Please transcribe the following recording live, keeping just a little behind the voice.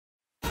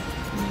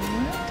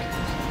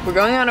We're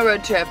going on a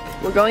road trip.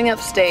 We're going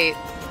upstate.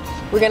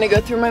 We're gonna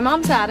go through my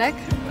mom's attic,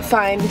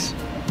 find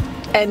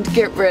and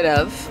get rid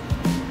of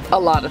a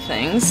lot of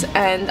things,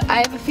 and I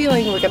have a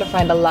feeling we're gonna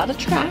find a lot of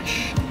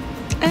trash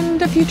and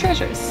a few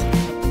treasures.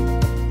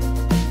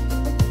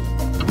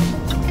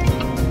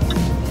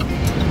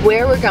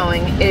 Where we're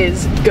going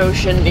is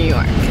Goshen, New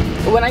York.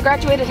 When I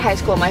graduated high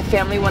school, my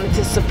family wanted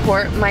to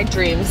support my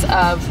dreams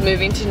of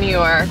moving to New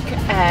York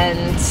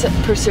and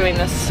pursuing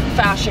this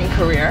fashion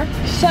career.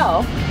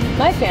 So,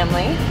 my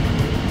family,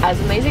 as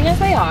amazing as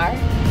they are,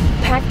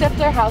 packed up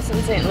their house in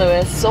St.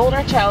 Louis, sold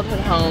our childhood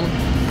home,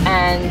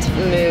 and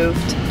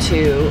moved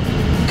to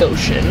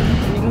Goshen.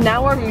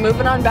 Now we're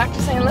moving on back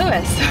to St.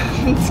 Louis.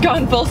 It's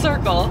gone full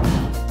circle.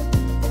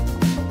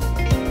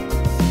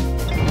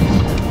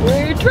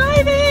 We're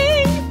driving!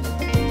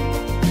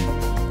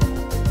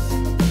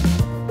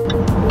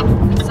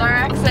 This is our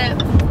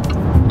exit.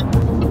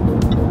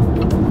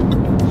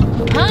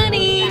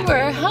 Honey,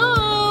 we're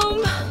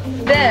home!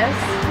 This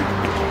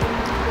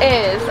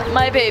is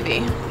my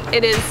baby.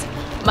 It is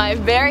my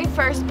very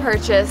first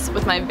purchase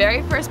with my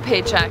very first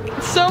paycheck.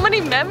 So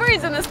many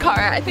memories in this car.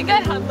 I think I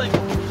had like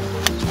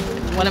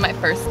one of my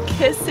first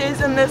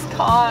kisses in this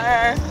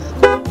car.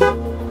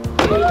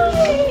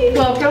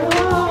 Welcome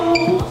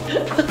home.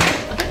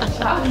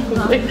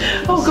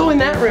 Oh, go in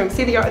that room.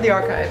 See the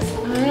archives.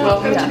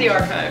 Welcome to the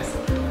archives.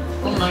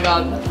 Oh my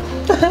god.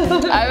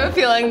 I have a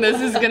feeling this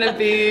is gonna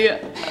be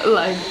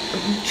like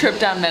a trip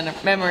down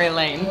memory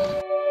lane.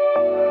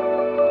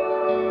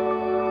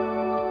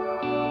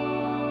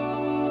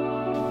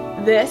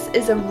 This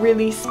is a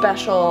really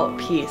special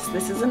piece.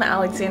 This is an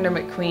Alexander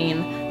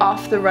McQueen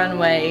off the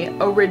runway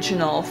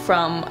original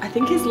from I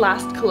think his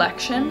last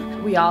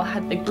collection. We all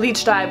had like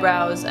bleached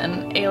eyebrows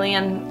and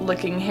alien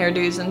looking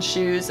hairdos and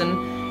shoes,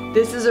 and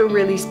this is a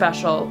really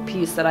special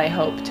piece that I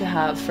hope to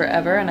have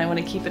forever, and I want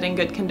to keep it in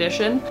good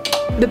condition.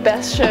 The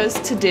best shows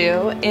to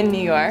do in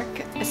New York,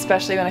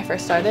 especially when I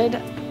first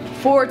started,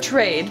 for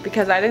trade,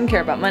 because I didn't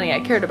care about money, I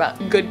cared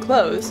about good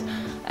clothes,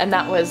 and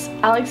that was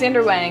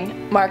Alexander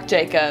Wang, Marc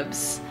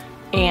Jacobs,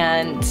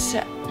 and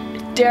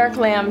Derek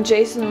Lam,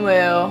 Jason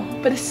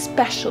Wu, but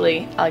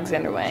especially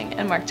Alexander Wang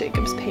and Marc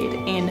Jacobs paid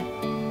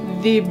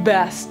in the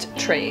best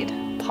trade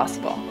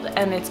possible.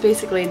 And it's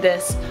basically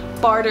this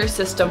barter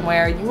system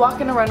where you walk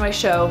in a runway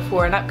show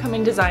for an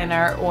upcoming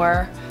designer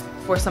or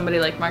for somebody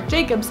like Marc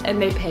Jacobs and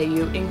they pay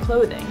you in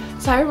clothing.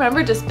 So I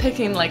remember just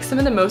picking like some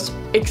of the most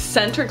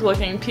eccentric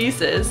looking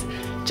pieces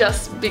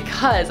just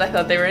because I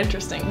thought they were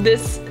interesting.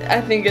 This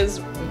I think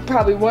is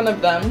probably one of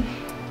them.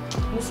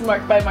 This is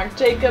by Marc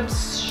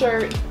Jacobs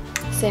shirt.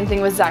 Same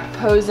thing with Zac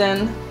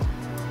Posen.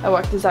 I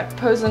walked the Zac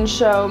Posen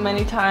show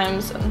many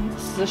times, and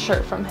this is a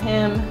shirt from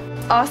him.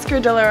 Oscar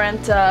de la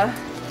Renta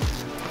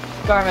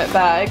garment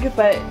bag,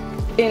 but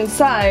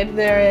inside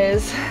there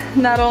is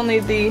not only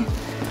the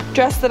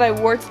dress that I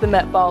wore to the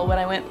Met Ball when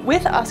I went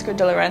with Oscar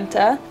de la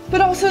Renta, but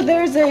also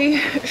there's a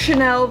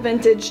Chanel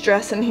vintage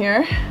dress in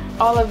here.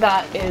 All of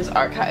that is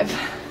archive.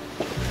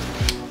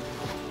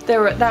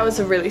 That was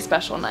a really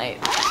special night.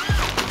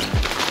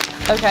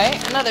 Okay,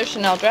 another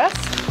Chanel dress.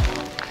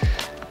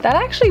 That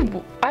actually,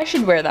 I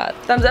should wear that.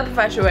 Thumbs up if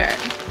I should wear it.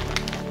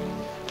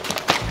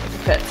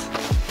 It fits.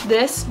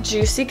 This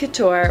Juicy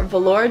Couture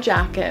velour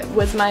jacket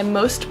was my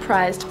most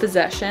prized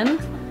possession.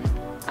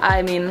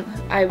 I mean,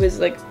 I was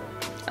like,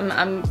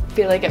 I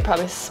feel like it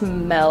probably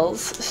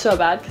smells so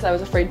bad because I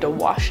was afraid to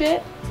wash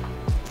it.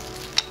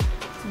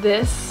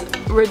 This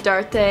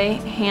Rodarte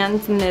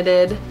hand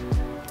knitted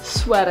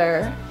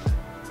sweater,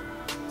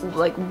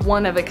 like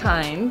one of a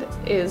kind,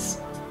 is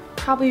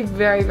probably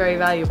very, very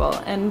valuable,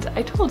 and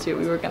I told you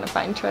we were gonna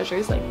find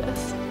treasures like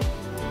this.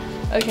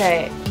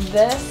 Okay,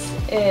 this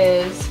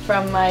is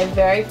from my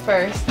very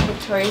first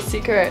Victoria's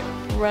Secret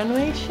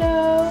runway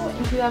show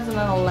in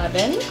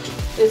 2011.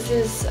 This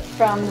is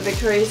from the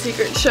Victoria's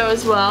Secret show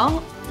as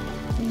well.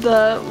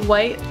 The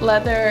white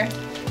leather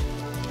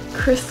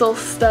crystal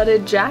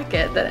studded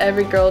jacket that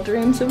every girl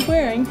dreams of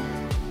wearing.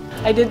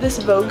 I did this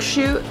Vogue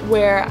shoot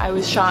where I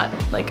was shot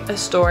like a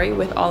story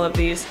with all of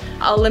these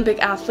Olympic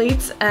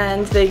athletes,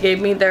 and they gave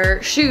me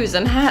their shoes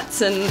and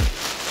hats and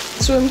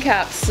swim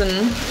caps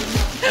and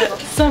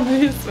some of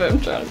these swim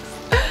trunks.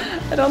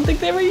 I don't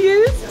think they were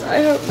used.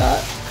 I hope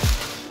not.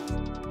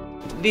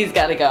 These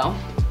gotta go.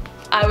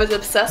 I was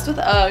obsessed with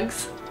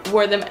Uggs,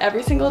 wore them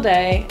every single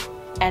day,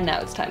 and now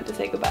it's time to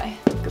say goodbye.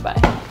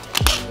 Goodbye.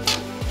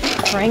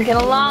 Cranking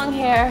along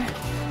here.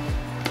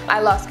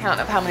 I lost count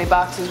of how many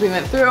boxes we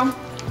went through.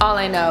 All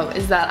I know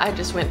is that I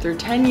just went through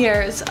 10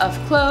 years of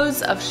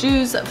clothes, of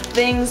shoes, of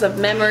things, of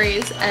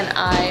memories, and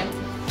I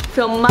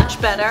feel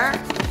much better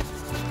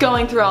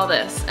going through all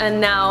this. And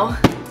now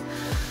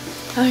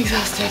I'm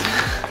exhausted.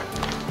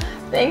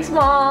 Thanks,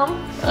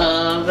 Mom.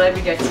 Glad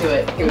we get to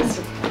it. It was.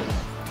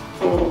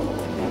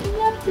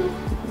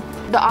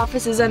 The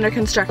office is under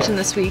construction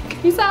this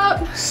week. Peace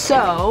out.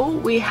 So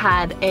we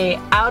had a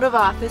out of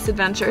office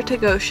adventure to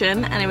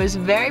Goshen, and it was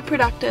very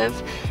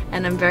productive,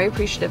 and I'm very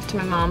appreciative to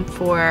my mom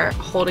for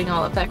holding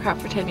all of that crap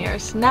for 10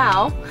 years.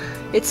 Now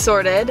it's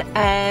sorted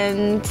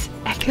and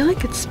I feel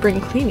like it's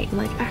spring cleaning.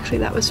 Like, actually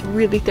that was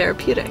really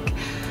therapeutic.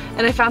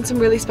 And I found some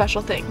really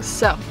special things.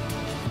 So,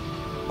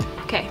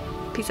 okay,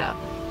 peace out.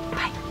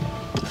 Bye.